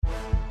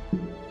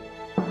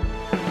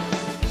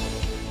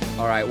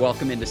All right,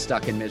 welcome into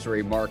Stuck in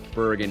Misery. Mark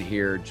Bergen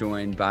here,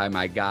 joined by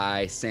my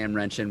guy, Sam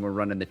Renshin. We're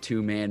running the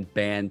two-man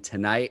band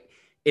tonight.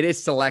 It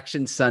is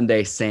Selection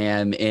Sunday,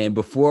 Sam. And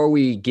before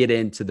we get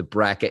into the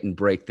bracket and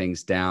break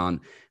things down,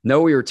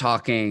 know we were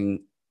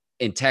talking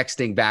and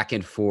texting back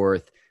and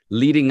forth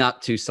leading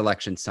up to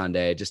Selection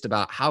Sunday, just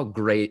about how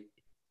great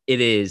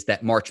it is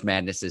that March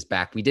Madness is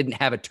back. We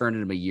didn't have a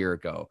tournament a year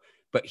ago,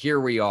 but here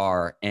we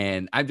are.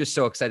 And I'm just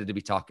so excited to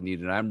be talking to you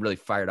tonight. I'm really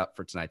fired up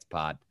for tonight's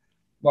pod.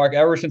 Mark,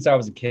 ever since I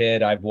was a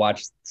kid, I've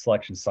watched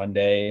Selection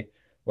Sunday,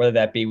 whether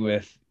that be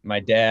with my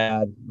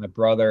dad, my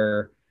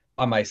brother,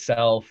 on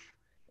myself.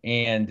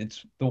 And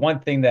it's the one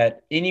thing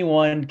that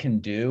anyone can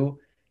do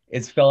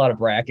is fill out a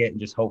bracket and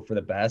just hope for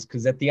the best.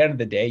 Because at the end of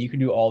the day, you can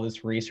do all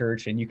this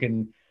research and you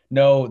can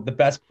know the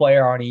best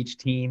player on each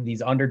team,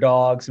 these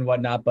underdogs and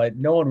whatnot, but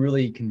no one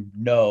really can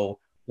know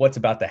what's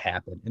about to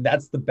happen. And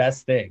that's the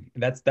best thing.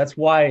 And that's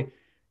why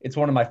it's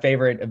one of my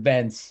favorite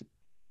events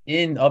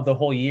of the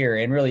whole year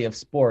and really of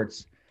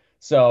sports.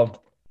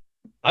 So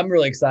I'm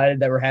really excited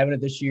that we're having it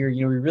this year.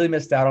 We really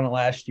missed out on it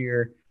last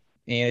year,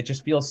 and it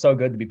just feels so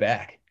good to be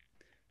back.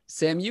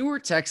 Sam, you were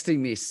texting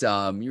me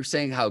some. You're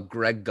saying how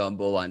Greg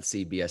Gumbel on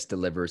CBS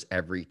delivers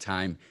every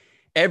time.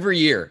 Every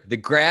year, the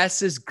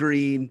grass is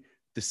green,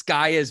 the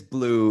sky is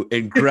blue,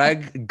 and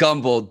Greg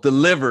Gumbel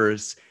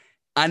delivers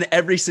on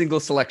every single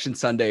Selection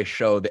Sunday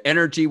show. The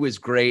energy was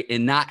great,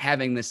 and not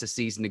having this a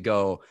season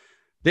ago,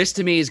 this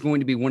to me is going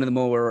to be one of the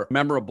more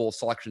memorable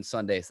Selection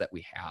Sundays that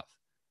we have.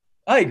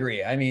 I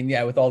agree. I mean,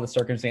 yeah, with all the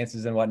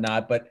circumstances and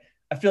whatnot, but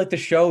I feel like the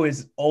show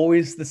is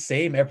always the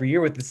same every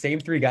year with the same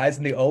three guys,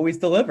 and they always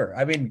deliver.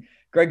 I mean,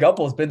 Greg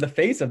Gumbel has been the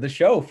face of the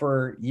show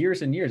for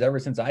years and years, ever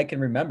since I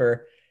can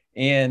remember,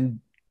 and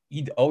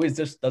he always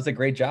just does a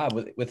great job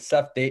with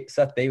Seth.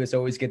 Seth Davis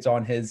always gets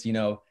on his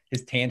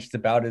tangents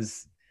about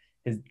his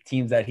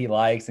teams that he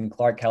likes, and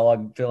Clark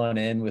Kellogg filling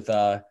in with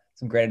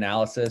some great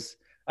analysis.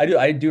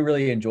 I do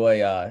really enjoy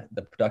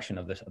the production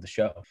of the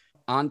show.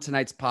 On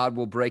tonight's pod,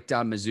 we'll break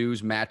down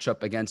Mizzou's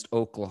matchup against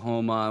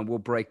Oklahoma, and we'll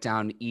break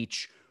down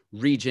each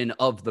region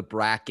of the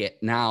bracket.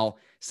 Now,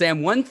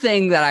 Sam, one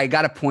thing that I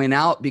got to point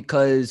out,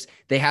 because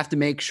they have to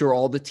make sure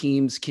all the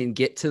teams can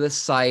get to the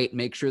site,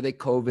 make sure they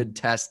COVID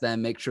test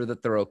them, make sure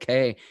that they're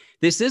okay.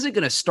 This isn't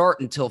going to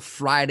start until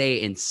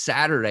Friday and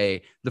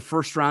Saturday, the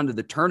first round of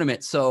the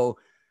tournament. So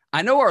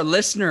I know our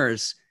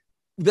listeners,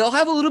 they'll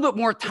have a little bit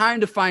more time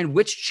to find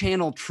which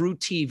channel True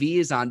TV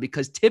is on,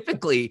 because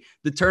typically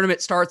the tournament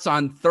starts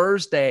on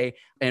Thursday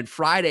and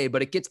Friday,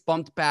 but it gets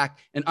bumped back,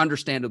 and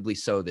understandably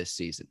so this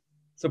season.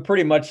 So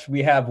pretty much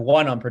we have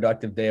one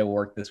unproductive day of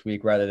work this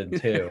week rather than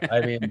two. I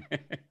mean,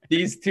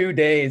 these 2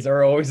 days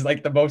are always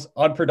like the most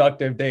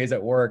unproductive days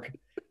at work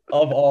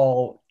of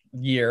all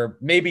year.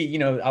 Maybe,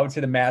 I would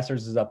say the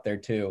Masters is up there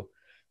too.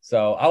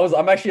 So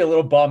I'm actually a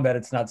little bummed that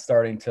it's not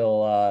starting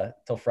till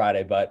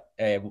Friday, but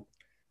hey,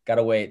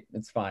 gotta wait.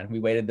 It's fine. We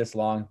waited this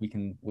long. We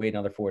can wait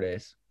another 4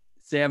 days.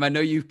 Sam, I know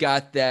you've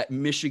got that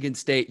Michigan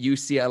State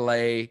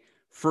UCLA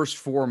first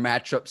four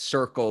matchup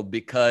circled,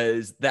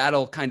 because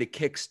that'll kind of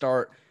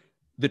kickstart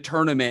the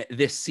tournament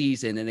this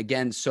season. And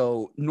again,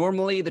 so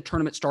normally the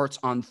tournament starts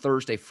on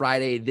Thursday,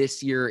 Friday.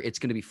 This year, it's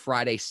going to be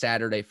Friday,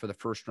 Saturday for the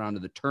first round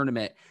of the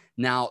tournament.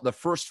 Now, the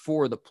first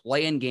four, the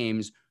play-in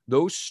games,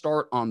 those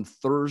start on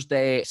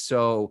Thursday.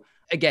 So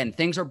again,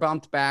 things are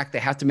bumped back. They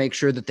have to make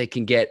sure that they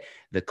can get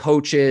the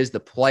coaches, the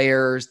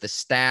players, the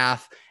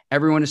staff,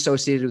 everyone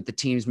associated with the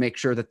teams, make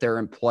sure that they're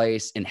in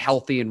place and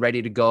healthy and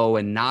ready to go.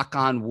 And knock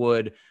on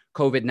wood,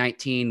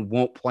 COVID-19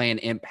 won't play an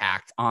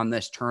impact on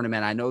this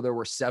tournament. I know there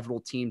were several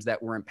teams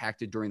that were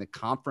impacted during the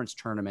conference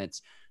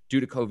tournaments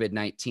due to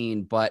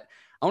COVID-19, but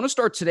I want to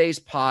start today's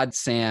pod,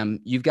 Sam.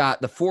 You've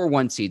got the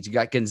 4-1 seeds. You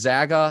got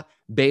Gonzaga,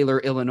 Baylor,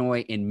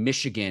 Illinois, and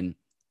Michigan.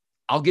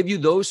 I'll give you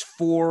those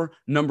four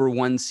number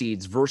one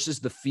seeds versus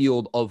the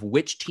field of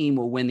which team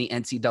will win the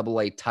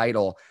NCAA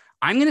title.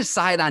 I'm going to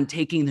side on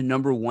taking the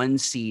number one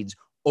seeds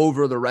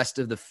over the rest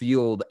of the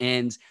field.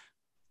 And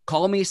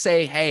call me,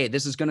 say, hey,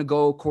 this is going to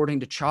go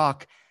according to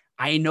chalk.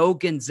 I know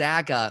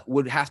Gonzaga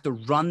would have to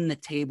run the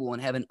table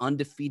and have an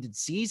undefeated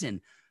season,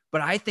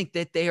 but I think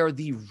that they are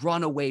the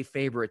runaway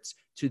favorites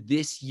to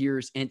this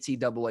year's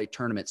NCAA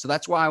tournament. So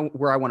that's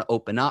where I want to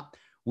open up.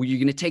 Were you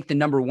going to take the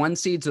number one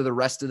seeds or the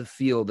rest of the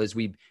field as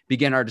we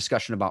begin our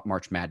discussion about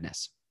March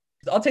Madness?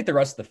 I'll take the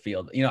rest of the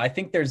field. I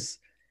think there's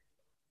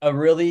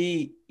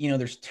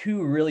there's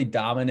two really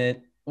dominant.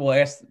 Well, I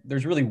guess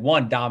there's really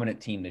one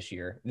dominant team this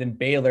year. Then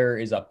Baylor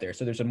is up there.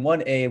 So there's a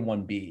 1A and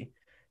 1B.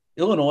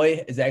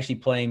 Illinois is actually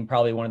playing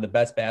probably one of the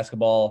best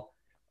basketball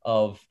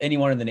of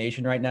anyone in the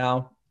nation right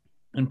now,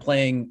 and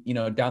playing,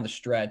 down the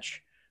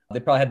stretch. They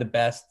probably had the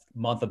best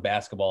month of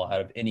basketball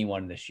out of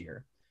anyone this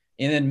year.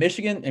 And then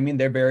Michigan, I mean,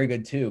 they're very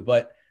good too,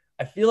 but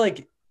I feel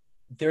like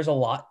there's a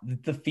lot.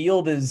 The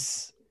field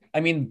is,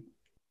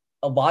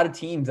 a lot of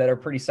teams that are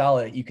pretty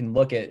solid you can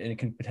look at and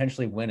can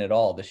potentially win it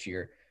all this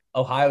year.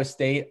 Ohio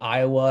State,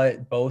 Iowa,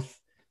 both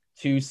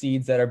two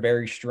seeds that are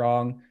very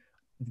strong.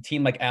 A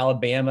team like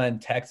Alabama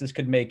and Texas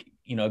could make,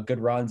 good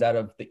runs out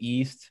of the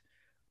East.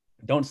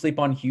 Don't sleep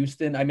on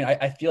Houston. I mean,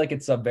 I feel like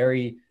it's a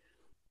very,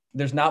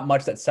 there's not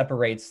much that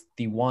separates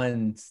the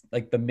ones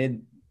like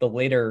the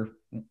later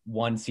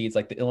one seeds,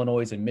 like the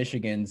Illinois and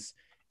Michigans,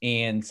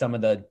 and some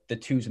of the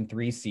twos and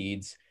three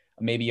seeds,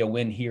 maybe a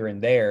win here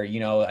and there.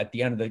 At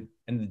the end of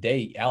the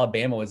day,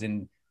 Alabama was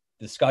in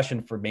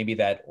discussion for maybe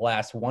that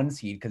last one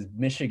seed because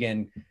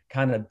Michigan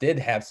kind of did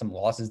have some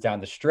losses down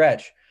the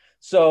stretch.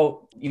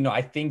 So,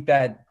 I think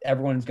that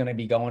everyone's going to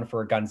be going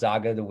for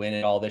Gonzaga to win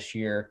it all this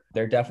year.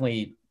 They're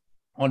definitely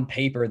on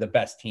paper the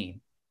best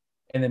team.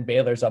 And then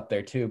Baylor's up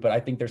there too. But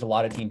I think there's a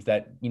lot of teams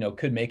that,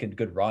 could make a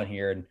good run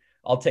here. And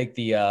I'll take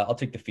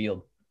the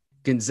field.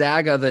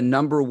 Gonzaga, the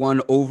number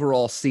one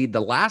overall seed, the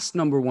last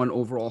number one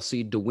overall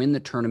seed to win the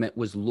tournament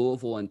was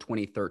Louisville in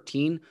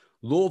 2013.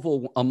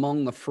 Louisville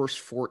among the first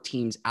 4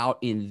 teams out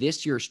in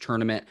this year's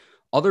tournament.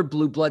 Other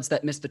blue bloods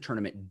that missed the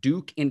tournament,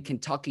 Duke in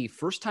Kentucky.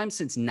 First time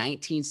since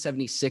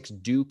 1976,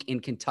 Duke in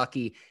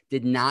Kentucky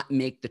did not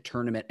make the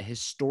tournament. A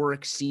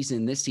historic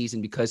season this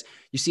season because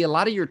you see a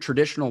lot of your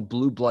traditional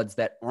blue bloods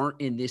that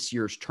aren't in this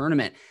year's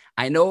tournament.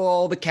 I know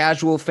all the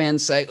casual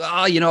fans say, oh,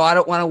 I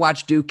don't want to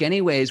watch Duke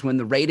anyways when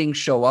the ratings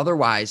show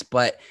otherwise.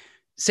 But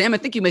Sam, I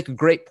think you make a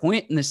great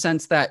point in the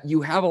sense that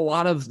you have a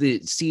lot of the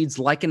seeds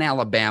like an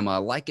Alabama,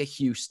 like a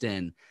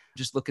Houston,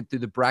 just looking through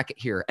the bracket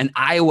here, and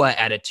Iowa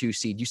at a 2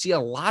 seed. You see a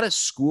lot of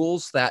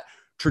schools that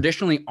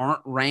traditionally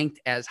aren't ranked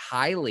as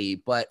highly,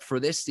 but for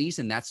this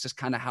season, that's just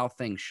kind of how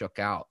things shook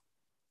out.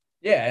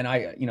 Yeah. And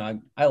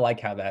I like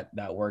how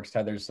that works,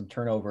 how there's some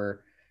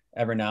turnover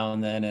every now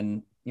and then.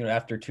 And,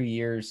 after 2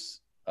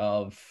 years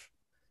of,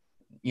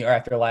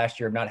 after last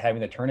year of not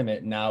having the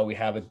tournament, now we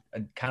have a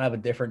kind of a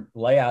different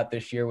layout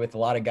this year with a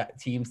lot of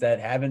teams that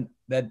haven't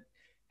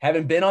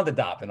been on the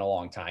DOP in a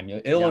long time.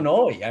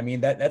 Illinois, I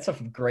mean, that's a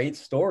great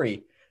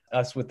story.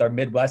 Us with our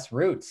Midwest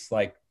roots.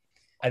 Like,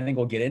 I think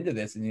we'll get into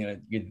this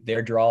and,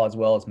 their draw as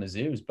well as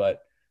Mizzou's,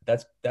 but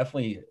that's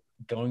definitely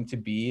going to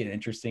be an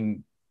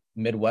interesting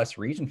Midwest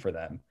region for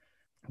them.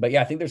 But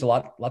yeah, I think there's a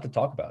lot to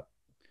talk about.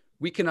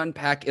 We can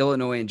unpack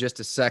Illinois in just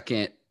a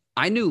second.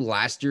 I knew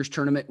last year's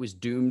tournament was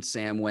doomed,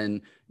 Sam,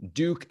 when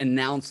Duke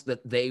announced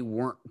that they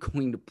weren't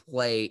going to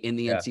play in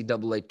the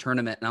NCAA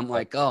tournament. And I'm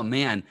like, oh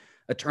man,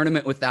 a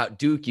tournament without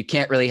Duke, you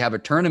can't really have a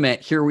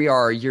tournament. Here we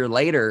are a year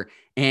later,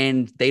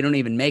 and they don't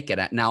even make it.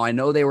 Now, I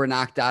know they were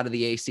knocked out of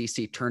the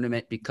ACC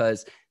tournament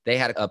because they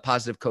had a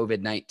positive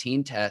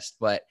COVID-19 test,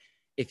 but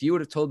if you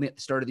would have told me at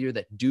the start of the year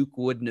that Duke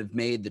wouldn't have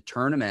made the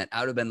tournament, I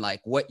would have been like,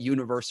 what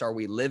universe are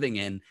we living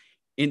in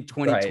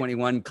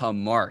 2021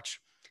 come March?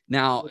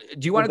 Now,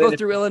 do you want to go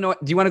through Illinois?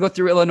 Do you want to go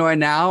through Illinois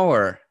now,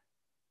 or?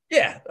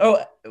 Yeah.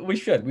 Oh, we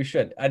should.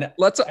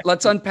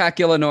 Let's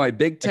unpack Illinois.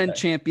 Big Ten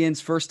champions,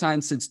 first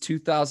time since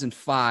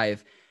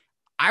 2005.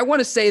 I want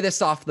to say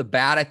this off the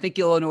bat. I think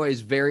Illinois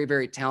is very,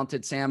 very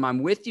talented, Sam.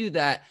 I'm with you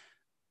that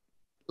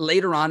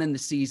later on in the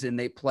season,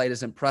 they played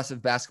as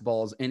impressive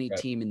basketball as any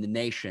team in the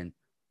nation.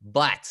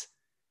 But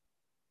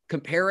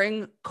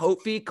comparing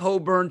Kofi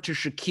Cockburn to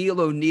Shaquille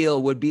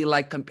O'Neal would be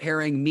like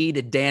comparing me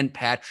to Dan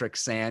Patrick,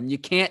 Sam. You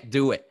can't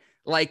do it.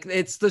 Like,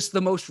 it's just the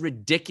most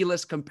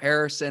ridiculous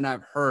comparison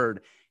I've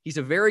heard. He's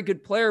a very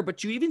good player,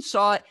 but you even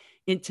saw it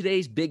in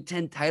today's Big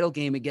Ten title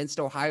game against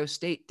Ohio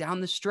State down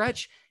the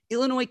stretch.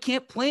 Illinois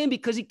can't play him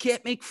because he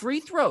can't make free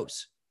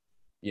throws.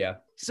 Yeah.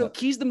 So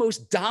he's the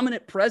most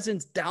dominant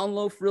presence down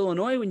low for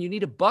Illinois when you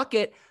need a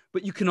bucket,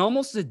 but you can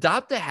almost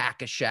adopt a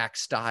Hack-a-Shaq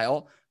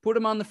style, put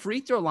him on the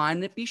free throw line,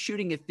 and if he's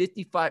shooting a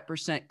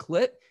 55%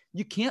 clip,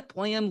 you can't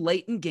play him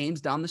late in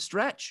games down the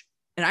stretch.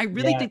 And I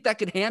really think that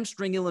could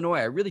hamstring Illinois.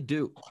 I really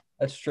do.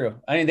 That's true.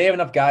 I mean, they have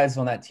enough guys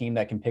on that team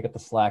that can pick up the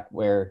slack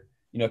where,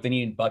 if they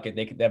need a bucket,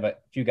 they have a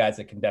few guys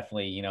that can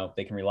definitely,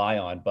 they can rely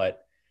on.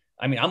 But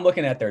I mean, I'm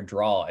looking at their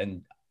draw,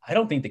 and I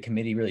don't think the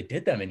committee really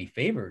did them any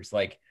favors.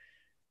 Like,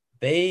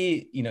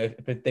 they,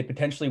 if they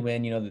potentially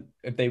win,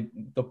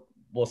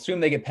 we'll assume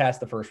they get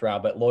past the first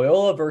round, but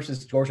Loyola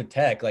versus Georgia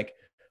Tech, like,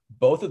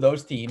 both of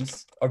those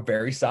teams are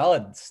very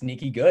solid,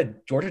 sneaky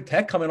good. Georgia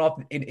Tech coming off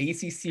an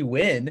ACC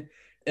win,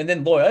 and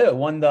then Loyola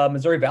won the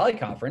Missouri Valley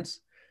Conference.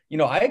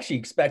 I actually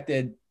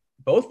expected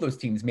both of those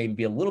teams maybe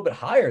be a little bit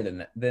higher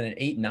than an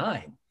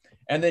 8-9.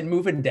 And then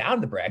moving down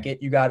the bracket,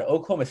 you got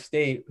Oklahoma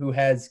State, who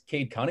has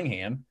Cade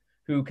Cunningham,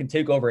 who can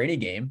take over any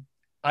game.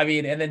 I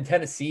mean, and then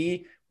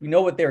Tennessee, we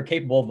know what they were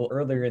capable of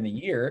earlier in the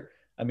year.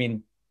 I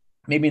mean,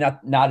 maybe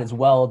not as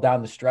well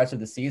down the stretch of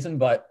the season,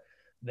 but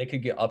they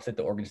could get upset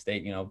to Oregon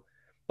State,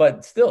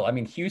 But still, I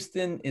mean,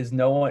 Houston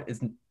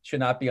should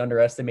not be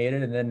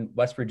underestimated. And then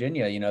West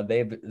Virginia, they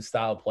have a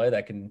style of play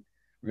that can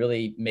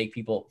really make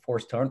people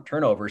force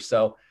turnovers.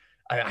 So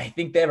I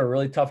think they have a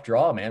really tough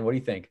draw, man. What do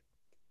you think?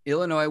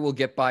 Illinois will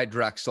get by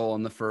Drexel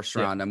in the first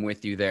round. I'm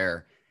with you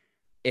there.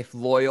 If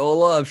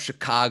Loyola of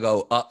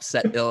Chicago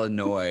upset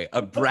Illinois,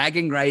 a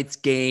bragging rights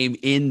game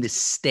in the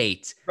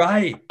state.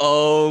 Right.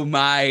 Oh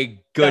my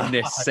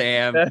goodness, God,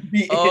 Sam.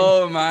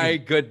 Oh my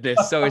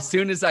goodness. So as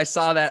soon as I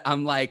saw that,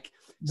 I'm like,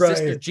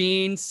 Sister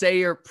Jean, say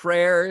your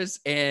prayers.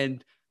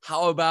 And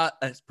how about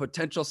a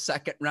potential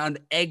second round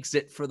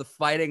exit for the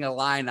Fighting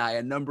Illini,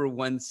 a number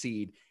 1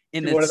 seed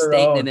in the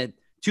state, and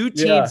Two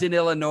Yeah. teams in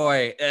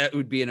Illinois, it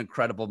would be an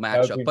incredible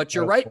That would matchup. be But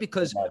you're right,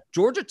 because incredible.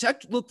 Georgia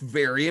Tech looked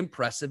very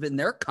impressive in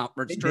their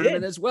conference They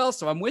tournament did. as well.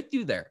 So I'm with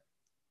you there.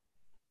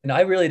 And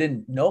I really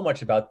didn't know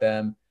much about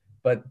them,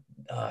 but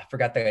I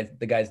forgot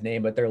the guy's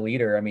name, but their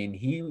leader, I mean,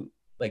 he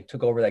like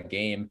took over that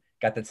game,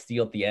 got that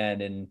steal at the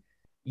end, and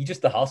he's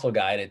just the hustle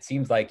guy. And it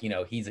seems like,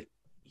 he's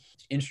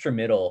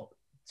instrumental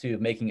to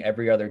making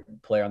every other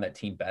player on that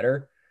team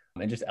better,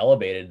 and just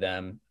elevated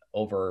them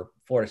over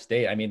Florida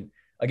State. I mean,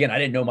 again, I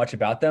didn't know much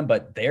about them,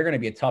 but they're going to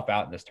be a tough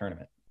out in this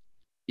tournament.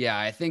 Yeah,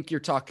 I think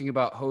you're talking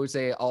about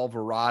Jose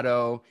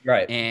Alvarado.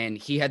 Right. And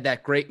he had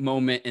that great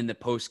moment in the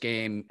post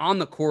game on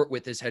the court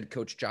with his head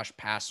coach, Josh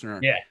Pastner,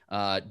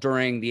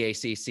 during the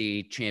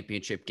ACC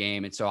championship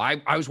game. And so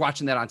I was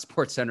watching that on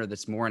SportsCenter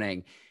this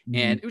morning,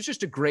 and it was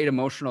just a great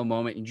emotional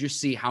moment. You just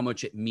see how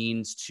much it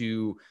means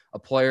to a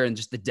player and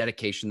just the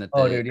dedication that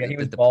he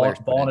was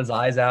bawling his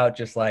eyes out,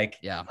 just like,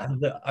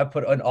 I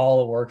put in all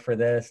the work for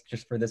this,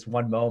 just for this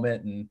one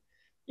moment. And,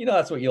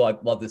 that's what you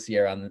love to see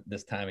around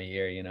this time of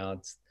year.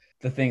 It's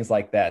the things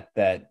like that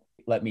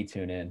let me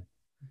tune in.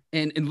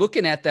 And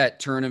looking at that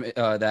tournament,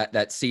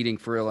 that seeding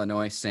for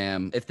Illinois,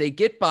 Sam, if they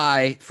get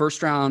by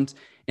first round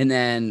and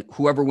then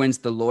whoever wins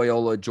the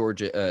Loyola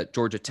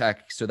Georgia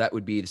Tech, so that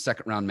would be the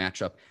second round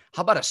matchup.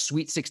 How about a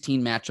Sweet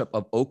 16 matchup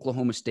of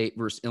Oklahoma State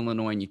versus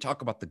Illinois? And you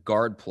talk about the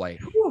guard play.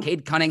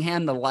 Cade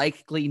Cunningham, the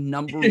likely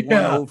number one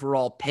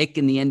overall pick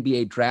in the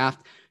NBA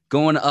draft,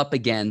 going up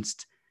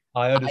against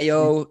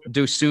Ayo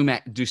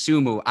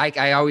Dosunmu.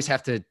 I always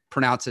have to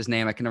pronounce his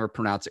name. I can never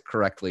pronounce it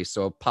correctly.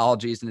 So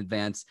apologies in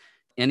advance,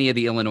 any of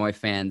the Illinois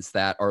fans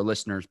that are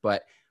listeners.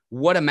 But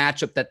what a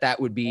matchup that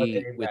would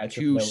be with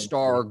two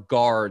star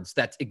guards.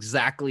 That's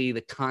exactly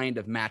the kind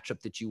of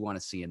matchup that you want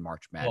to see in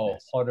March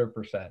Madness.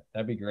 100%.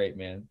 That'd be great,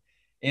 man.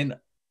 And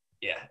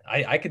yeah,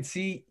 I could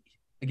see,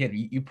 again,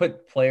 you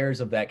put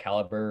players of that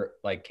caliber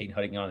like Cade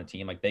Cunningham on the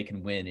team, like they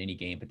can win any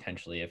game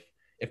potentially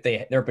if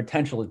their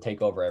potential to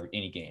take over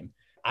any game.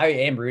 I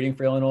am rooting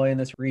for Illinois in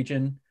this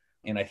region,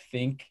 and I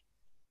think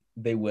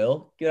they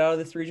will get out of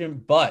this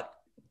region, but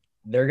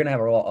they're going to have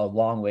a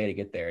long way to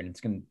get there, and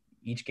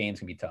each game's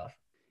going to be tough.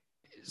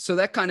 So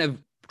that kind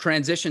of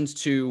transitions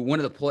to one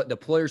of the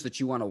players that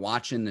you want to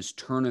watch in this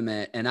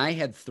tournament, and I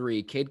had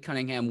three. Cade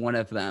Cunningham, one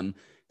of them,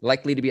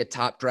 likely to be a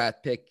top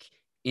draft pick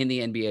in the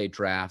NBA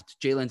draft.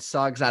 Jalen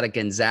Suggs out of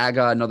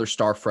Gonzaga, another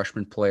star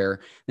freshman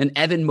player. Then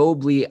Evan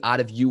Mobley out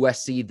of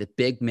USC, the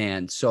big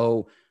man.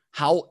 So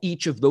how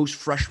each of those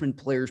freshman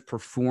players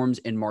performs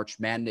in March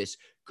Madness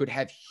could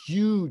have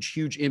huge,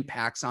 huge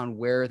impacts on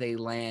where they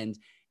land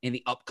in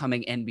the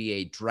upcoming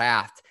NBA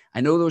draft.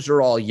 I know those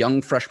are all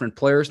young freshman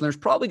players, and there's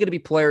probably going to be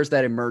players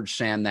that emerge,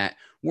 Sam, that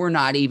we're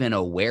not even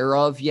aware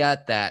of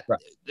yet, that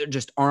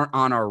just aren't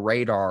on our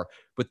radar.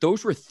 But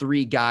those were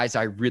three guys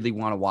I really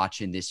want to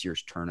watch in this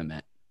year's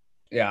tournament.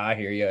 Yeah, I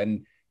hear you.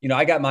 And,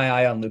 I got my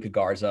eye on Luka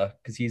Garza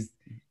because he's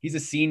a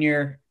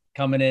senior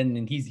coming in,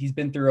 and he's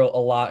been through a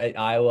lot at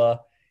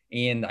Iowa.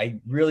 And I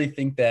really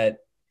think that,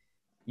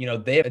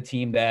 they have a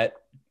team that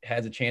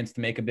has a chance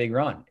to make a big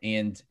run.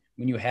 And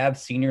when you have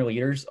senior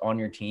leaders on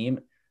your team,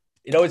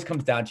 it always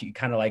comes down to you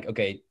kind of like,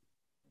 okay,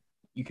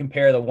 you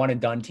compare the one and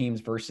done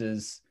teams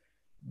versus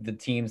the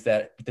teams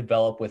that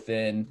develop with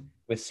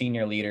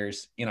senior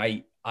leaders. And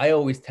I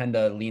always tend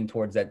to lean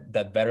towards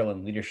that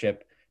veteran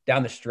leadership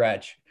down the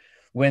stretch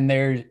when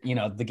there's,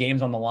 the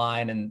game's on the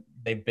line and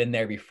they've been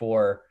there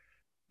before,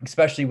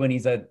 especially when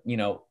he's a,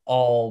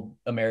 all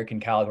American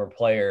caliber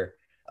player.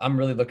 I'm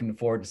really looking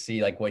forward to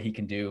see like what he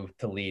can do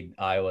to lead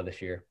Iowa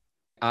this year.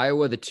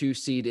 Iowa, the 2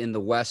 seed in the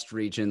West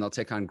region. They'll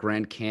take on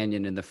Grand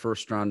Canyon in the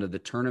first round of the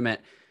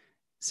tournament.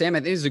 Sam, I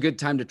think this is a good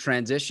time to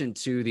transition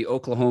to the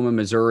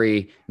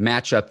Oklahoma-Missouri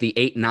matchup, the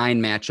 8-9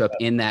 matchup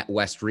in that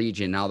West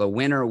region. Now, the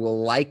winner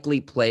will likely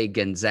play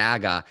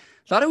Gonzaga.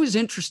 Thought it was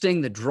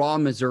interesting the draw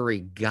Missouri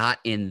got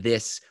in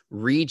this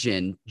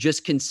region,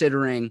 just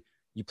considering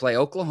you play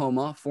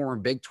Oklahoma, former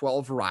Big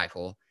 12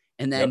 rival,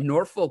 and then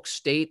Norfolk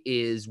State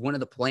is one of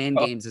the play-in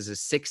games as a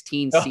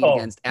 16 seed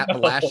against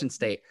Appalachian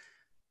State.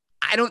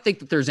 I don't think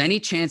that there's any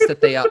chance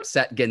that they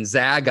upset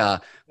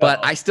Gonzaga,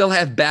 but I still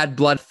have bad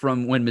blood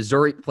from when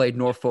Missouri played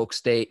Norfolk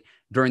State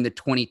during the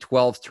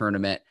 2012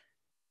 tournament,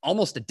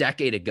 almost a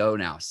decade ago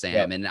now,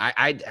 Sam. And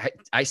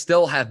I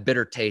still have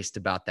bitter taste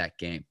about that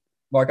game.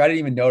 Mark, I didn't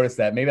even notice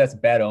that. Maybe that's a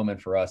bad omen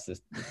for us.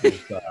 My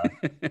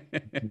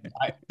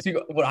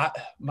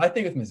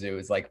thing with Mizzou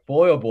is like,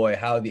 boy, oh boy,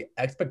 how the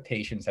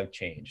expectations have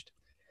changed.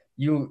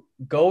 You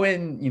go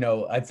in,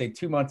 I'd say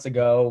 2 months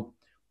ago,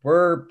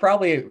 we're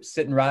probably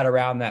sitting right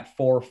around that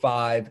 4,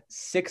 5,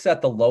 6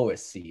 at the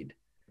lowest seed.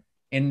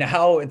 And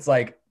now it's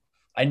like,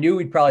 I knew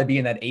we'd probably be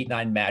in that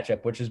 8-9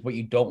 matchup, which is what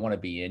you don't want to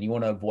be in. You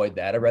want to avoid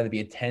that. I'd rather be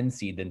a 10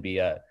 seed than be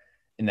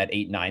in that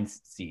 8-9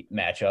 seed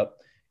matchup.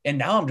 And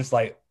now I'm just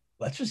like,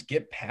 let's just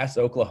get past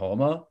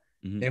Oklahoma.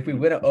 Mm-hmm. If we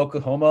win at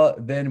Oklahoma,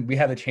 then we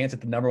have a chance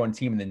at the number 1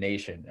 team in the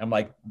nation. I'm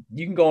like,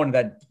 you can go in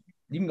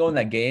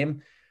that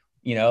game,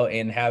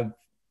 and have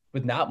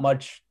with not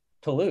much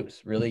to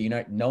lose, really.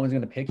 No one's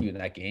going to pick you in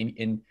that game.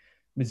 And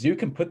Mizzou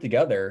can put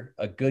together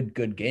a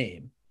good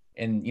game.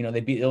 And, you know,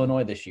 they beat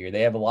Illinois this year.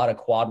 They have a lot of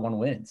quad one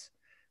wins,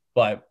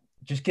 but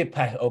just get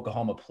past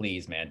Oklahoma,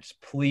 please, man.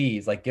 Just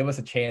please, like, give us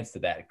a chance to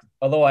that.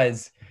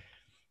 Otherwise,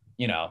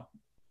 you know,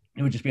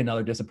 it would just be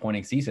another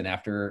disappointing season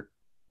after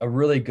a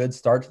really good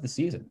start to the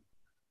season.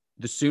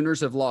 The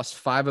Sooners have lost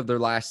 5 of their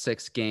last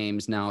 6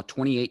 games. Now,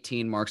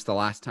 2018 marks the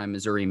last time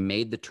Missouri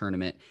made the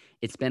tournament.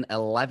 It's been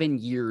 11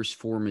 years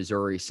for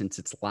Missouri since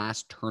its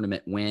last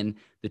tournament win.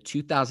 The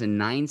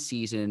 2009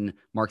 season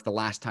marked the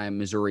last time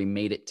Missouri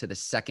made it to the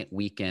second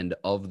weekend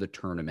of the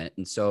tournament.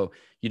 And so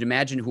you'd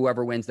imagine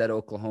whoever wins that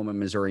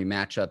Oklahoma-Missouri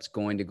matchup's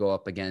going to go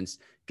up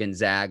against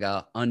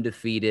Gonzaga,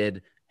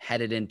 undefeated,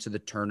 headed into the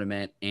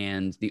tournament,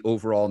 and the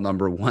overall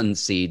number 1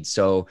 seed.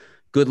 So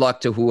good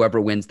luck to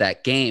whoever wins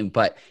that game.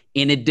 But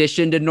in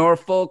addition to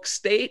Norfolk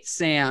State,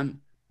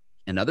 Sam,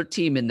 another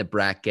team in the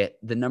bracket,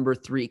 the number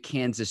 3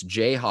 Kansas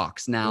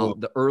Jayhawks. Now,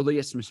 the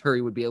earliest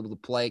Missouri would be able to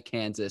play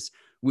Kansas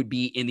would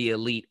be in the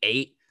Elite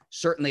 8.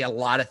 Certainly a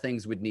lot of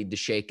things would need to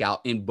shake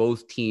out in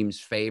both teams'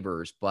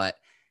 favors. But,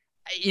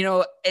 you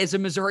know, as a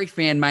Missouri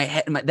fan,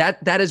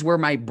 that is where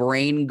my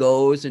brain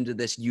goes into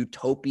this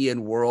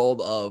utopian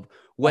world of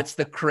what's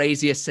the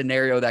craziest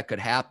scenario that could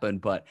happen.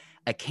 But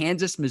a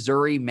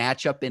Kansas-Missouri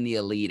matchup in the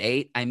Elite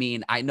 8, I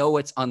mean, I know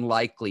it's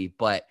unlikely,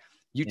 but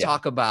you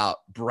talk about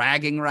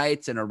bragging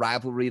rights and a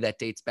rivalry that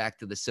dates back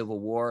to the Civil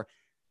War.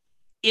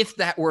 If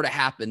that were to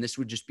happen, this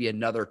would just be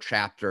another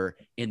chapter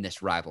in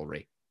this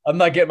rivalry. I'm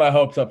not getting my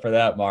hopes up for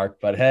that, Mark,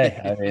 but hey,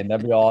 I mean,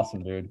 that'd be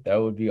awesome, dude. That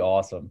would be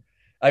awesome.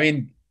 I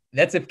mean,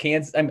 that's if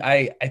Kansas,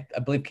 I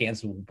believe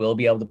Kansas will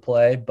be able to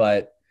play,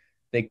 but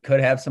they could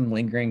have some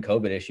lingering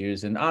COVID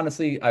issues. And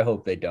honestly, I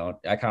hope they don't.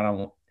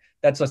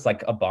 That's just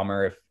like a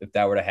bummer if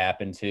that were to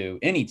happen to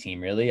any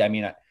team, really. I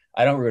mean,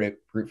 I don't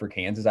root for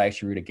Kansas. I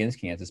actually root against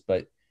Kansas,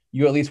 but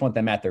you at least want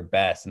them at their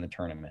best in the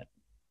tournament.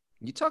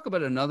 You talk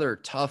about another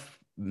tough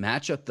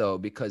matchup, though,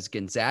 because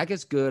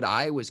Gonzaga's good,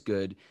 Iowa's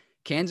good,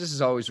 Kansas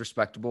is always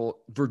respectable.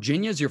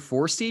 Virginia's your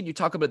 4 seed. You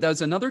talk about that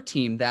was another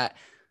team that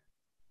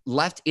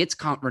left its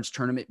conference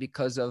tournament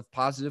because of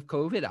positive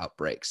COVID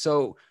outbreaks.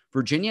 So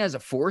Virginia as a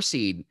 4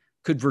 seed,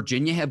 could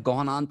Virginia have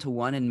gone on to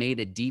win and made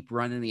a deep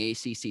run in the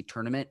ACC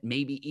tournament,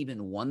 maybe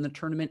even won the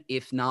tournament,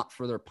 if not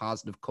for their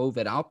positive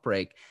COVID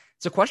outbreak?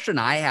 It's a question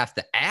I have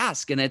to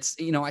ask. And it's,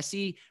 you know, I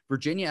see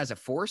Virginia as a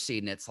 4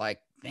 seed and it's like,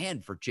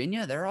 man,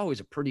 Virginia, they're always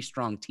a pretty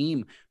strong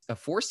team. A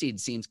 4 seed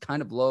seems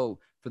kind of low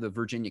for the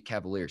Virginia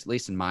Cavaliers, at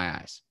least in my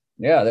eyes.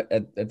 Yeah.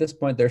 At this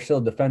point, they're still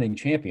defending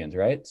champions,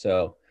 right?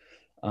 So,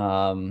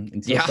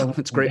 that's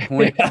a great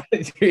point.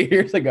 2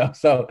 years ago.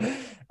 So,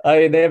 I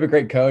mean, they have a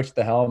great coach at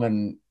the helm,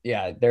 and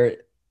yeah,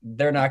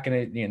 they're not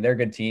going to, you know, they're a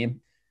good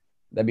team.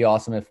 That'd be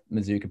awesome if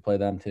Mizzou could play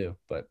them too,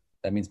 but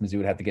that means Mizzou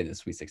would have to get to the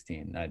Sweet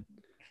 16.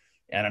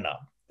 I don't know.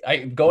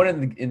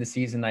 Going in the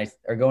season,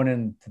 or going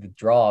into the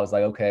draw, I was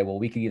like, okay, well,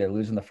 we could either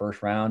lose in the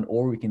first round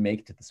or we can make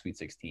it to the Sweet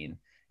 16.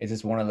 It's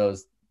just one of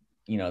those,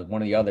 you know,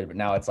 one or the other. But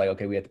now it's like,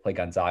 okay, we have to play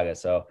Gonzaga.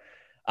 So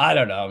I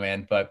don't know,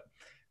 man. But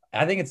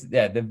I think it's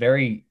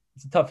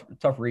a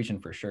tough region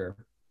for sure.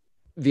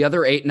 The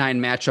other 8-9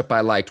 matchup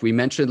I liked, we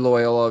mentioned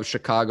Loyola of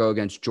Chicago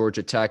against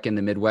Georgia Tech in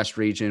the Midwest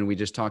region. We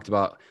just talked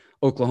about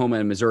Oklahoma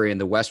and Missouri in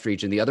the West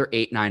region. The other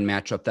 8-9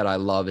 matchup that I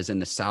love is in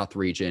the South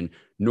region.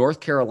 North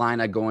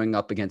Carolina going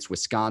up against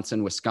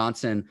Wisconsin.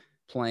 Wisconsin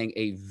playing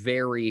a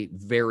very,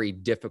 very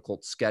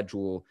difficult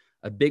schedule.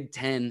 A Big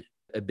Ten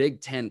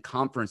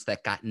conference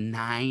that got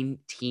 9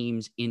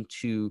 teams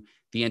into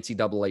the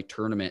NCAA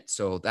tournament.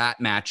 So that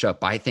matchup,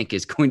 I think,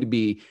 is going to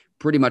be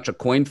pretty much a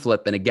coin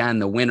flip. And again,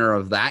 the winner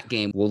of that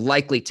game will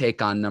likely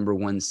take on number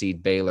 1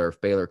 seed Baylor if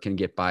Baylor can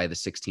get by the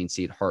 16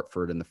 seed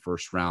Hartford in the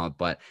first round.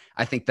 But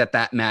I think that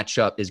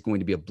matchup is going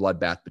to be a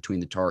bloodbath between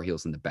the Tar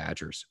Heels and the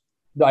Badgers.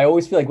 I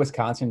always feel like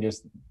Wisconsin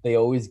they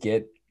always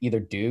get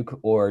either Duke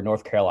or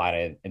North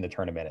Carolina in the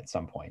tournament at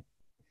some point.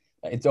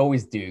 It's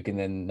always Duke, and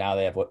then now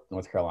they have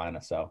North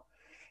Carolina. So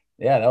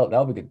yeah,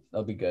 that'll be good.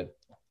 That'll be good.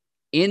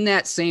 In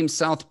that same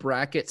South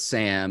bracket,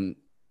 Sam,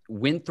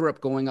 Winthrop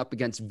going up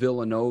against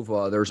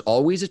Villanova, there's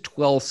always a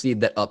 12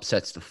 seed that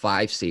upsets the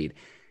 5 seed.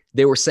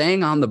 They were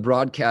saying on the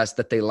broadcast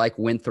that they like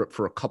Winthrop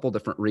for a couple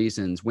different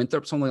reasons.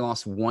 Winthrop's only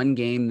lost 1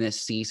 game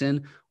this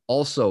season.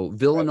 Also,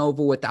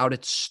 Villanova without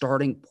its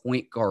starting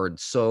point guard.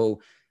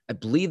 So I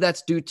believe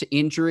that's due to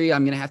injury.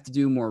 I'm going to have to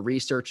do more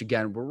research.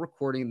 Again, we're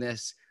recording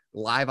this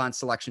live on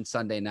Selection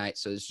Sunday night.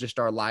 So it's just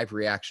our live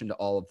reaction to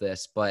all of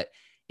this. But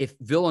if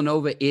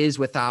Villanova is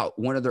without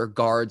one of their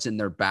guards in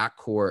their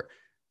backcourt,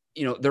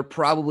 you know, they're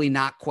probably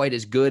not quite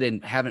as good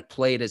and haven't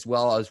played as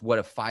well as what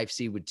a 5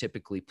 seed would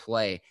typically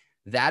play.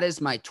 That is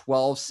my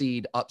 12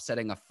 seed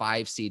upsetting a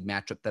 5 seed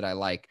matchup that I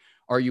like.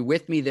 Are you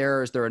with me there?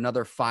 Or is there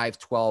another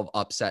 5-12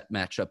 upset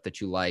matchup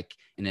that you like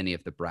in any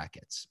of the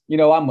brackets? You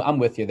know, I'm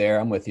with you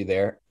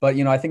there. But,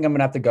 you know, I think I'm going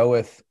to have to go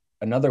with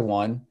another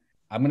one.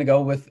 I'm going to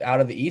go with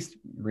out of the East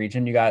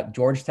region. You got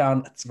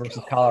Georgetown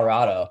versus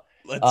Colorado.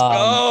 Let's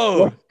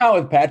go.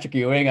 With Patrick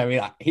Ewing. I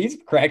mean, he's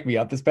cracked me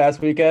up this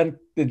past weekend.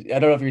 I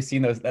don't know if you've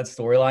seen that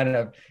storyline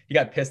of he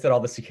got pissed at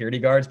all the security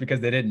guards because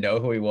they didn't know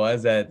who he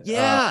was at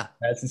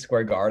Madison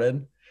Square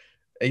Garden.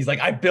 He's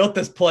like, I built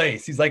this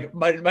place. He's like,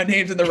 my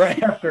name's in the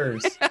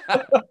rafters.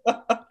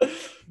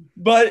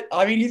 But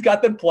I mean, he's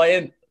got them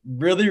playing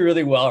really,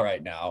 really well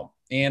right now.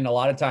 And a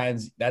lot of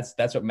times that's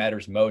what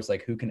matters most.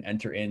 Like who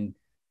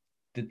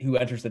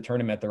enters the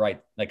tournament at the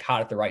right, like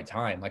hot at the right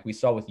time. Like we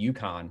saw with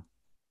UConn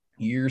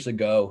years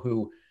ago,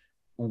 who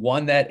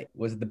won that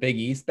was the Big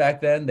East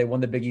back then. They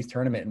won the Big East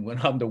tournament and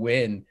went on to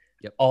win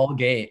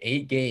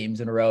 8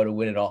 games in a row to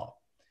win it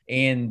all.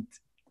 And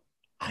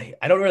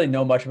I don't really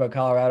know much about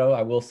Colorado.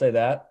 I will say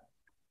that,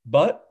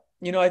 but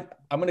I'm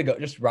going to go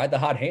just ride the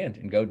hot hand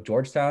and go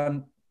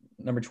Georgetown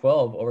number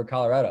 12 over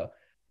Colorado.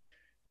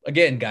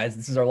 Again, guys,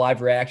 this is our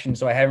live reaction.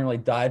 So I haven't really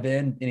dived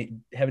in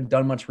and haven't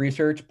done much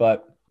research,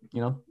 but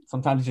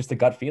sometimes it's just a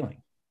gut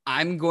feeling.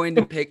 I'm going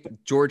to pick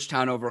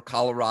Georgetown over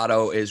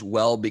Colorado as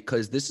well,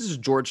 because this is a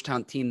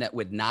Georgetown team that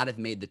would not have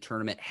made the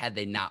tournament had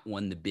they not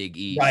won the Big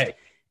East. Right.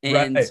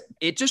 And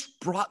it just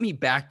brought me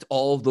back to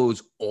all of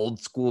those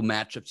old school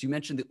matchups. You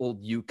mentioned the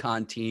old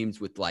UConn teams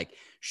with like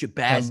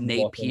Shabazz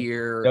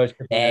Napier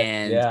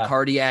and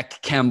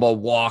Cardiac Kemba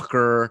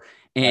Walker,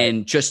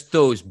 and just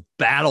those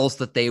battles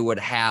that they would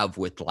have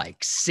with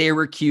like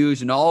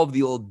Syracuse and all of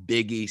the old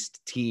Big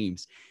East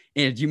teams.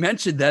 And you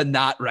mentioned them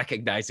not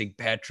recognizing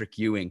Patrick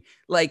Ewing.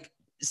 Like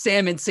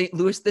Sam in St.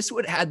 Louis, this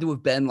would have had to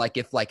have been like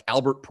if like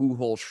Albert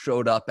Pujols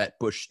showed up at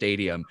Busch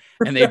Stadium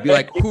and they'd be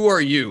like, "Who are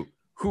you?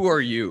 Who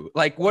are you?"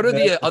 Like, what are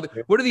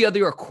the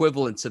other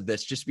equivalents of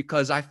this? Just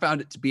because I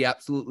found it to be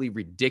absolutely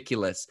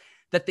ridiculous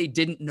that they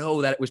didn't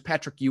know that it was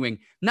Patrick Ewing.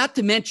 Not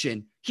to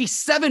mention, he's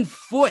 7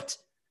 foot.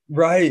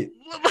 Right.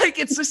 Like,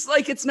 it's just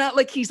like, it's not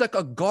like he's like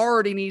a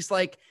guard and he's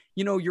like,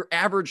 your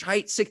average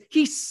height, 6.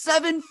 He's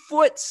 7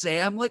 foot,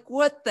 Sam. Like,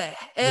 what the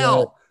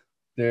hell?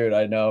 Dude,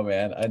 I know,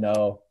 man. I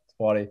know. It's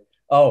funny.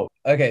 Oh,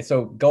 okay.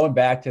 So going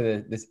back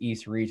to this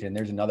East region,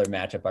 there's another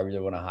matchup I really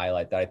want to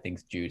highlight that I think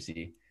is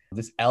juicy.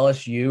 This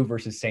LSU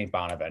versus St.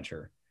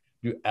 Bonaventure.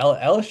 Dude,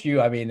 LSU,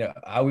 I mean,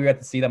 we got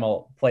to see them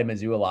all play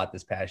Mizzou a lot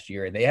this past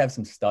year, and they have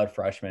some stud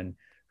freshmen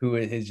who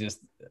is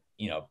just,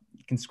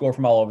 can score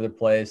from all over the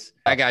place.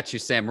 I got you,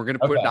 Sam. We're going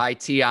to put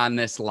IT on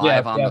this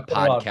live on the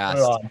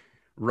podcast.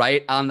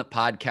 Right on the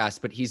podcast,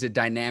 but he's a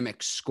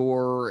dynamic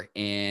scorer,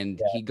 and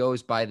he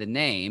goes by the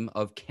name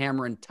of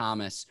Cameron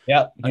Thomas.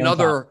 Yeah,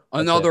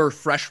 another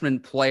freshman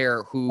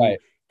player who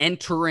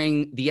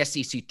entering the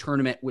SEC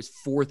tournament was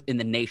 4th in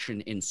the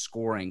nation in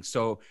scoring.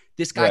 So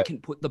this guy can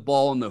put the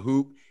ball in the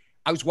hoop.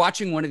 I was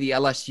watching one of the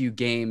LSU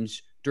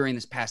games during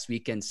this past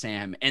weekend,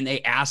 Sam, and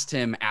they asked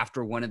him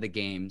after one of the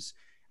games,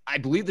 I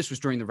believe this was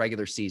during the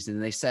regular season,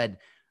 and they said,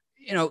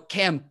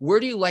 Cam, where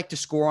do you like to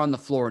score on the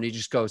floor? And he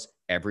just goes,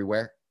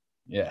 everywhere.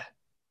 Yeah.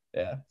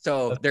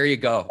 So there you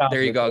go.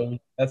 There you go.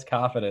 That's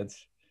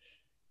confidence.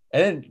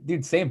 And then,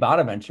 dude, St.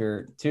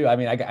 Bonaventure too. I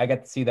mean, I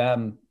got to see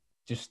them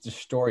just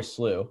destroy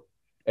SLU,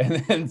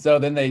 and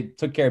then they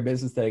took care of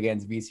business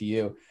against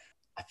VCU.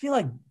 I feel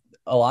like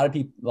a lot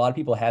of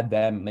people had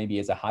them maybe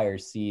as a higher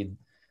seed,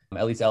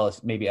 at least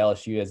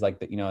LSU as like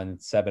the in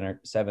 7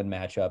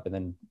 matchup, and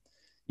then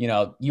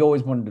you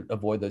always wanted to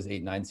avoid those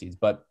 8-9 seeds,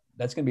 but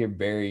that's going to be a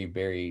very,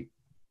 very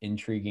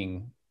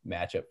intriguing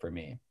matchup for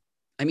me.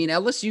 I mean,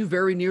 LSU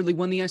very nearly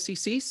won the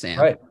SEC, Sam.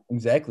 Right,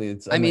 exactly.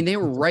 They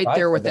were right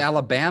there with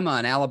Alabama,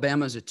 and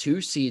Alabama's a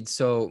 2 seed.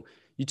 So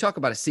you talk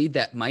about a seed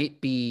that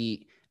might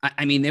be –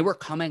 I mean, they were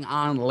coming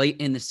on late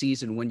in the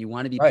season when you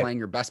want to be playing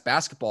your best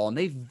basketball, and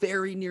they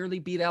very nearly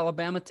beat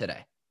Alabama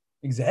today.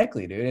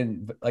 Exactly, dude.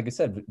 And like I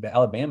said,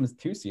 Alabama's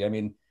 2 seed. I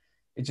mean,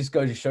 it just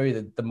goes to show you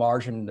that the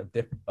margin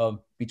of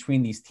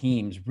between these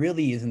teams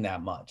really isn't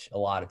that much a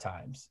lot of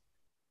times.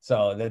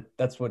 So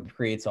that's what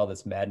creates all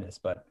this madness.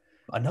 But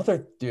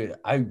another, dude,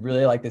 I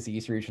really like this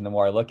East region the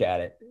more I look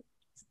at it.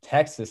 It's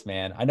Texas,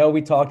 man. I know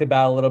we talked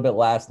about it a little bit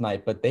last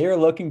night, but they are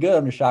looking good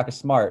under Shaka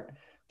Smart.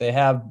 They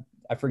have,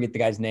 I forget the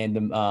guy's name,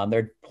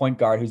 their point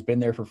guard who's been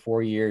there for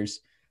 4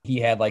 years. He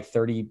had like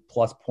 30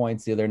 plus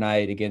points the other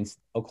night against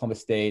Oklahoma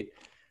State,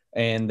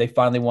 and they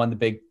finally won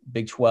the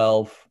Big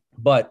 12.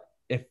 But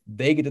if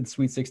they get to the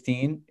Sweet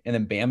 16 and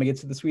then Bama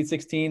gets to the Sweet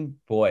 16,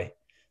 boy,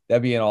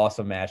 that'd be an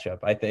awesome matchup.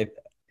 I think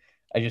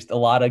just a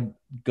lot of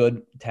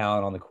good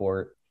talent on the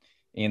court,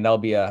 and that'll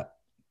be a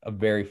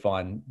very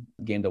fun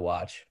game to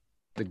watch.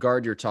 The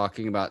guard you're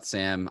talking about,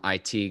 Sam,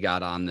 IT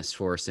got on this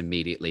for us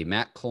immediately.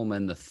 Matt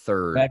Coleman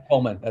III. Matt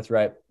Coleman, that's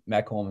right.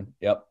 Matt Coleman,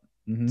 yep.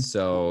 Mm-hmm.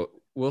 So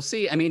we'll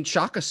see. I mean,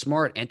 Shaka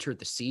Smart entered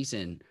the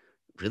season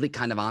really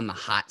kind of on the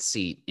hot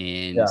seat.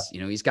 And,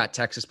 he's got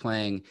Texas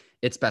playing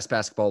its best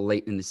basketball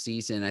late in the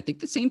season. I think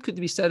the same could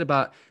be said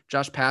about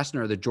Josh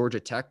Pastner, the Georgia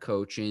Tech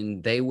coach,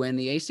 and they win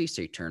the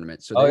ACC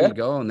tournament. So there you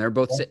go. And they're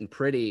both sitting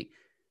pretty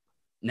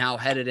now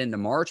headed into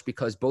March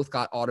because both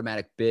got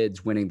automatic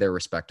bids winning their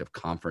respective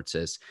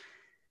conferences.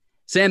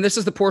 Sam, this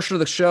is the portion of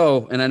the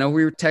show, and I know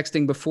we were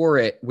texting before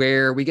it,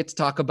 where we get to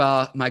talk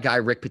about my guy,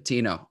 Rick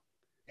Pitino.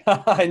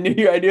 I knew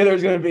there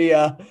was going to be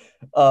a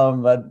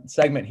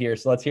segment here,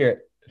 so let's hear it.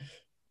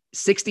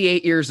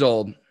 68 years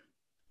old,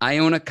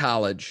 Iona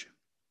College.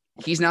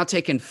 He's now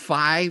taken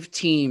 5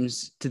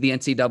 teams to the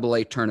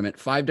NCAA tournament,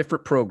 5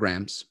 different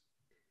programs.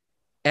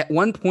 At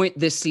one point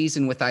this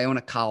season with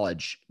Iona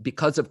College,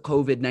 because of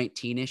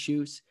COVID-19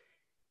 issues,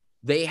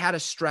 they had a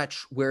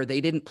stretch where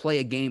they didn't play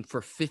a game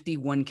for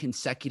 51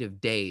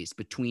 consecutive days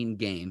between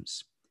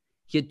games.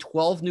 He had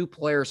 12 new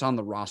players on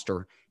the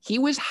roster. He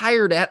was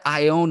hired at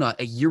Iona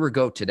a year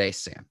ago today,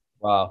 Sam.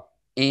 Wow.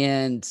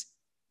 And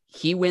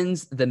he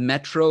wins the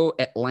Metro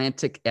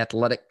Atlantic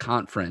Athletic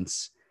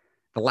Conference.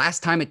 The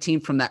last time a team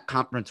from that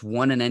conference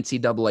won an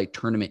NCAA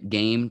tournament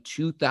game,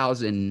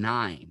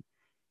 2009.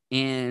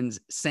 And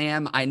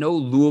Sam, I know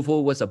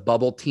Louisville was a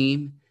bubble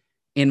team.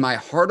 In my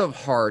heart of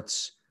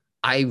hearts,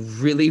 I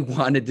really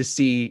wanted to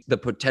see the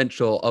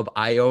potential of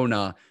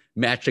Iona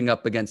matching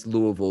up against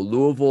Louisville.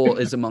 Louisville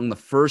is among the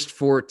first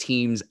 4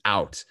 teams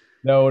out.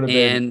 No, would have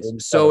been and incredible.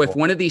 So if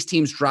one of these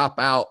teams drop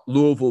out,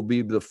 Louisville will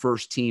be the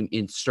first team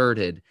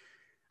inserted.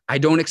 I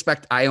don't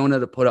expect Iona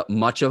to put up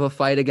much of a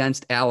fight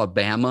against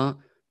Alabama,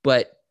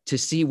 but to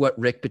see what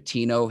Rick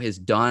Pitino has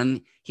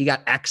done, he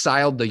got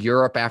exiled to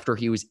Europe after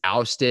he was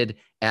ousted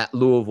at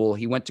Louisville.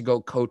 He went to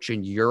go coach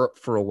in Europe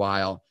for a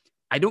while.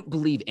 I don't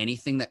believe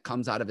anything that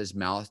comes out of his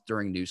mouth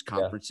during news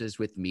conferences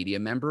with media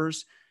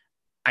members.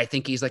 I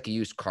think he's like a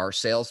used car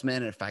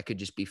salesman, if I could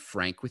just be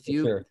frank with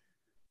you. Sure.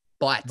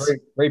 But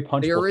very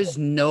punchable. There is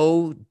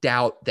no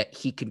doubt that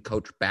he can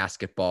coach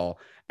basketball.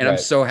 And right. I'm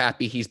so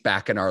happy he's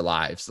back in our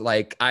lives.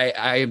 Like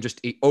I am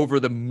just over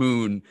the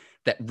moon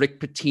that Rick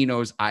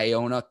Pitino's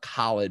Iona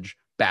College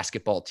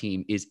basketball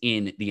team is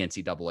in the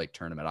NCAA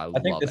tournament. I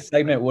think the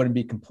segment wouldn't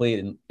be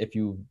complete if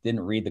you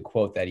didn't read the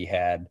quote that he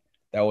had.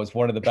 That was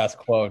one of the best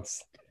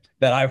quotes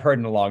that I've heard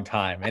in a long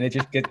time. And it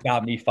just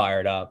got me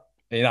fired up.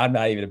 And I'm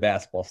not even a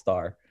basketball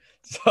star.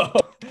 So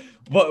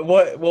what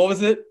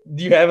was it?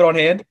 Do you have it on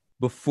hand?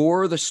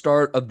 Before the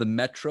start of the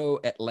Metro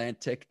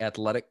Atlantic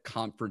Athletic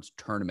Conference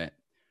tournament,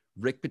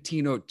 Rick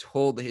Pitino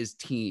told his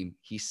team,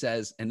 he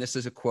says, and this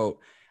is a quote,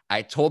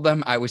 "I told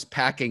them I was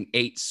packing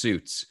 8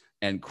 suits,"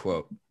 end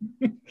quote.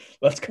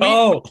 Let's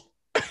go.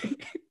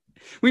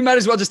 We might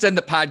as well just end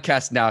the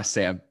podcast now,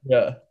 Sam.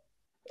 Yeah.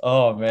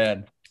 Oh,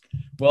 man.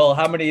 Well,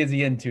 how many is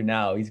he into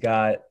now? He's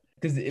got,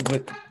 because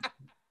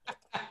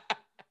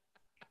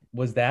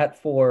was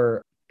that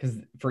for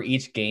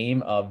each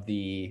game of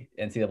the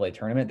NCAA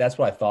tournament? That's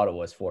what I thought it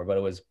was for, but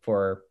it was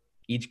for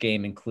each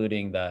game,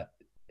 including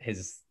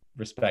his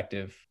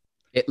respective.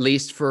 At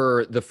least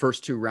for the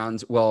first 2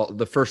 rounds. Well,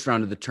 the first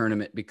round of the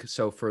tournament,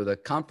 so for the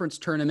conference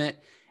tournament,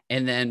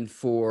 and then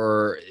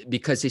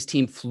because his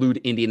team flew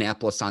to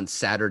Indianapolis on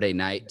Saturday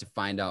night to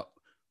find out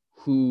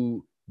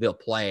who they'll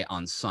play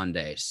on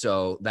Sunday.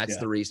 So that's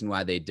the reason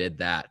why they did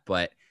that.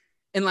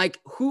 And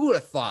who would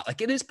have thought?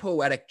 Like, it is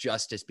poetic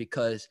justice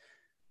because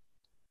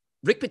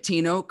Rick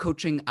Pitino,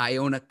 coaching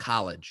Iona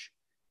College,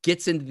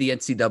 gets into the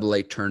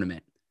NCAA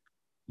tournament.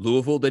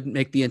 Louisville didn't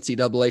make the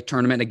NCAA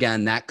tournament.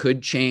 Again, that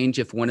could change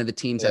if one of the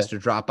teams has to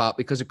drop out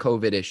because of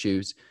COVID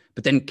issues.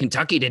 But then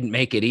Kentucky didn't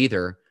make it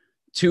either.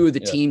 2 of the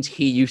teams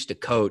he used to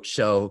coach.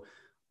 So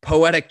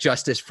poetic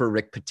justice for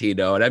Rick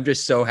Pitino. And I'm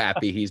just so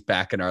happy he's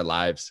back in our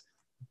lives.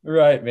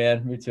 Right,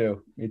 man. Me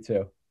too.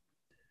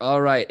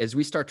 All right. As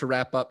we start to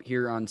wrap up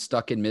here on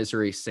Stuck in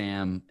Misery,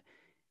 Sam,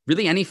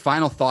 really any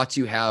final thoughts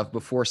you have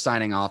before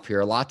signing off here?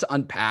 A lot to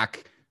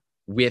unpack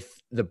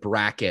with the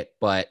bracket,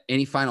 but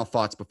any final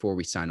thoughts before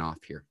we sign off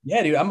here?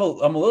 Yeah, dude, I'm a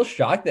little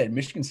shocked that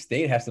Michigan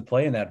State has to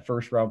play in that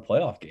first round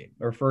playoff game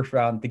or first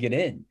round to get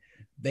in.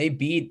 They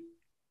beat,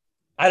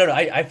 I don't know.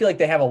 I feel like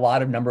they have a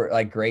lot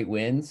of great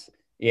wins.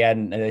 Yeah,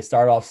 and they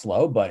start off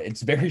slow, but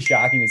it's very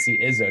shocking to see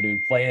Izzo,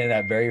 dude, playing in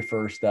that very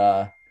first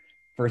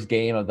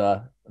game of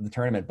the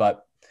tournament.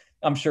 But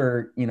I'm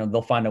sure,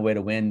 they'll find a way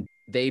to win.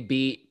 They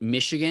beat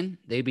Michigan.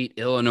 They beat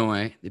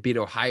Illinois. They beat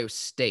Ohio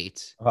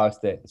State. Ohio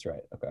State, that's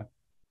right. Okay.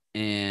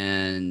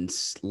 And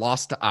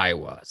lost to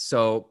Iowa.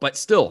 So, but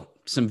still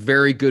some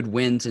very good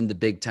wins in the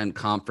Big Ten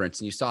Conference.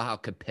 And you saw how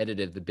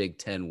competitive the Big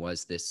Ten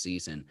was this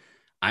season.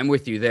 I'm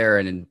with you there.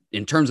 And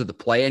in terms of the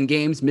play-in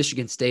games,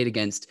 Michigan State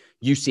against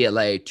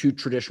UCLA, 2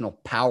 traditional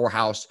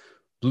powerhouse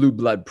blue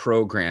blood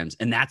programs.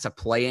 And that's a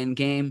play-in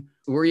game.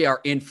 We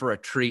are in for a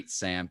treat,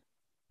 Sam.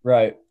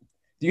 Right.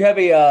 Do you have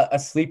a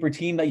sleeper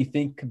team that you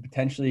think could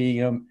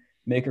potentially,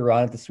 make a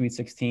run at the Sweet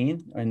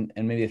 16 and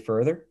maybe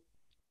further?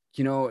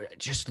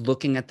 Just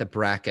looking at the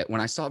bracket, when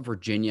I saw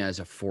Virginia as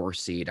a 4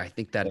 seed, I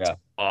think that it's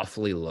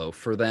awfully low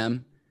for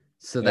them.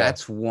 So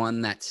that's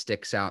one that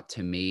sticks out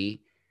to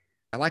me.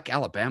 I like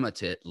Alabama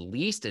to at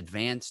least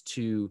advance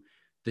to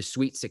the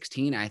Sweet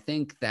 16. I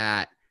think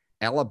that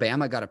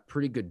Alabama got a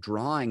pretty good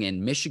drawing,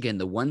 and Michigan,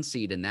 the 1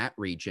 seed in that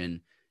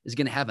region, is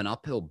going to have an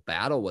uphill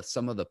battle with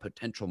some of the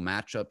potential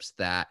matchups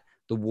that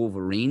the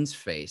Wolverines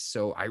face.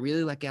 So I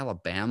really like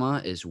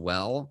Alabama as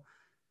well.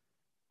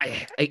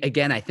 I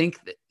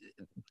think that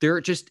they're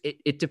just,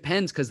 it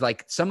depends, because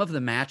some of the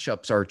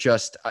matchups are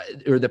just,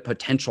 or the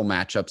potential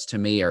matchups to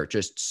me are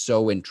just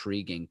so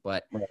intriguing.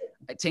 But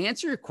to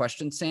answer your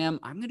question, Sam,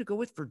 I'm going to go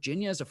with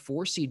Virginia as a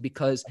 4 seed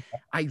because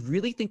I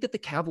really think that the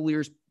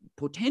Cavaliers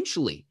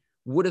potentially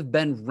would have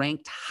been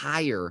ranked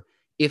higher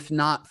if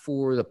not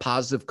for the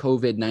positive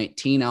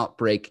COVID-19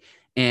 outbreak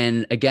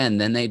And again,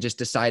 then they just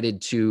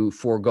decided to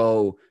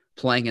forego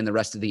playing in the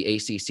rest of the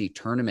ACC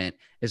tournament.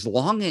 As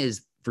long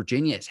as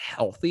Virginia is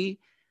healthy,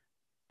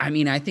 I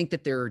mean, I think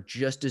that they're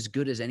just as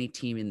good as any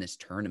team in this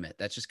tournament.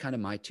 That's just kind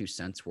of my 2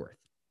 cents worth.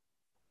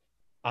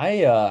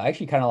 I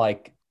actually kind of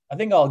like, I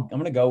think I'm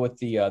going to go with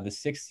the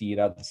 6th seed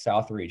out of the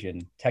South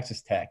region,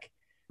 Texas Tech.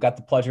 Got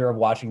the pleasure of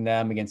watching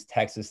them against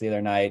Texas the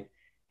other night.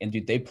 And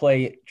dude, they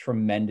play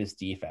tremendous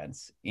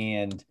defense.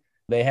 And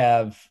they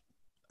have,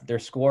 their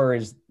scorer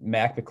is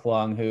Mac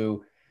McClung,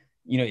 who,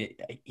 you know,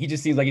 he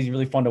just seems like he's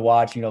really fun to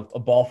watch, you know, a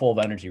ball full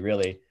of energy,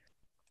 really.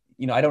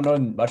 You know, I don't know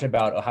much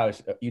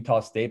about Utah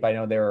State, but I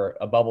know they're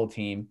a bubble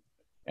team.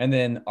 And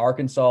then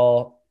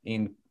Arkansas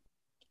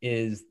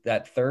is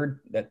that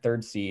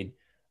third seed.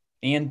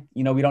 And,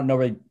 you know, we don't know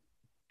really,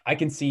 I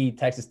can see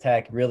Texas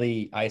Tech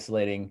really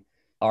isolating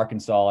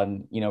Arkansas,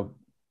 and, you know,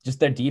 just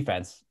their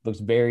defense looks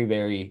very,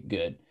 very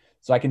good.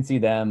 So I can see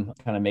them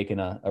kind of making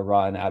a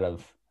run out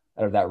of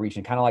that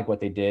region, kind of like what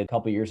they did a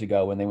couple of years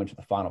ago when they went to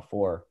the Final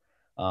Four,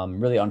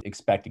 really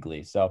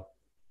unexpectedly. So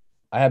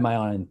I had my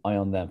eye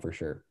on them for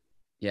sure.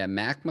 Yeah,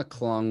 Mac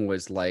McClung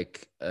was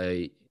like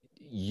a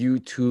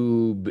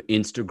YouTube,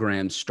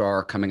 Instagram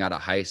star coming out of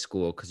high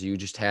school, because you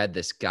just had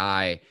this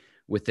guy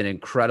with an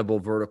incredible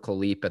vertical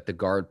leap at the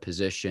guard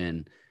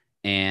position.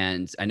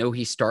 And I know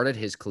he started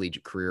his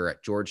collegiate career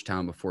at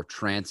Georgetown before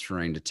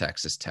transferring to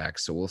Texas Tech.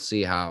 So we'll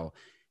see how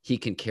he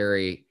can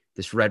carry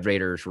this Red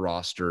Raiders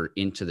roster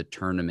into the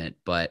tournament.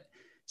 But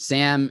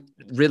Sam,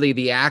 really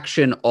the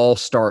action all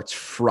starts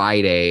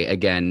Friday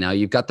again. Now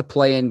you've got the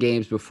play-in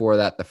games before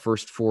that, the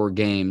first 4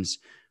 games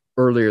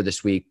earlier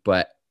this week.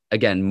 But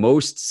again,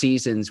 most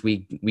seasons we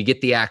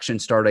get the action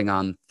starting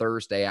on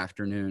Thursday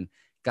afternoon.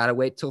 Got to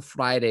wait till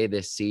Friday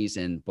this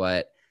season.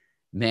 But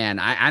man,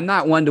 I'm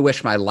not one to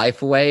wish my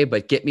life away,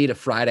 but get me to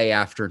Friday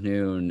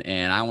afternoon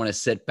and I want to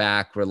sit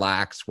back,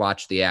 relax,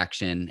 watch the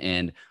action.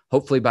 And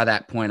hopefully by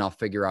that point, I'll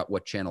figure out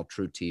what channel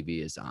True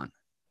TV is on.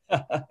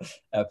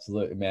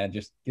 Absolutely, man.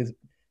 Just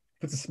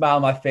puts a smile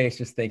on my face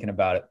just thinking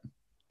about it.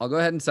 I'll go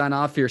ahead and sign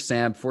off here,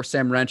 Sam. For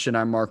Sam Wrenchen,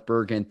 I'm Mark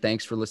Bergen.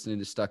 Thanks for listening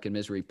to Stuck in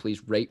Misery.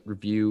 Please rate,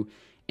 review,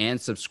 and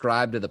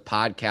subscribe to the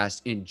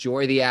podcast.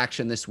 Enjoy the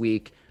action this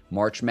week.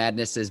 March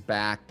Madness is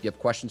back. If you have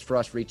questions for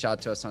us, reach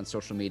out to us on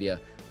social media.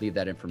 Leave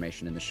that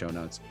information in the show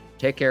notes.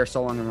 Take care.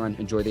 So long, everyone.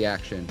 Enjoy the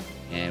action.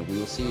 And we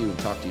will see you and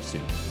talk to you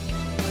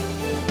soon.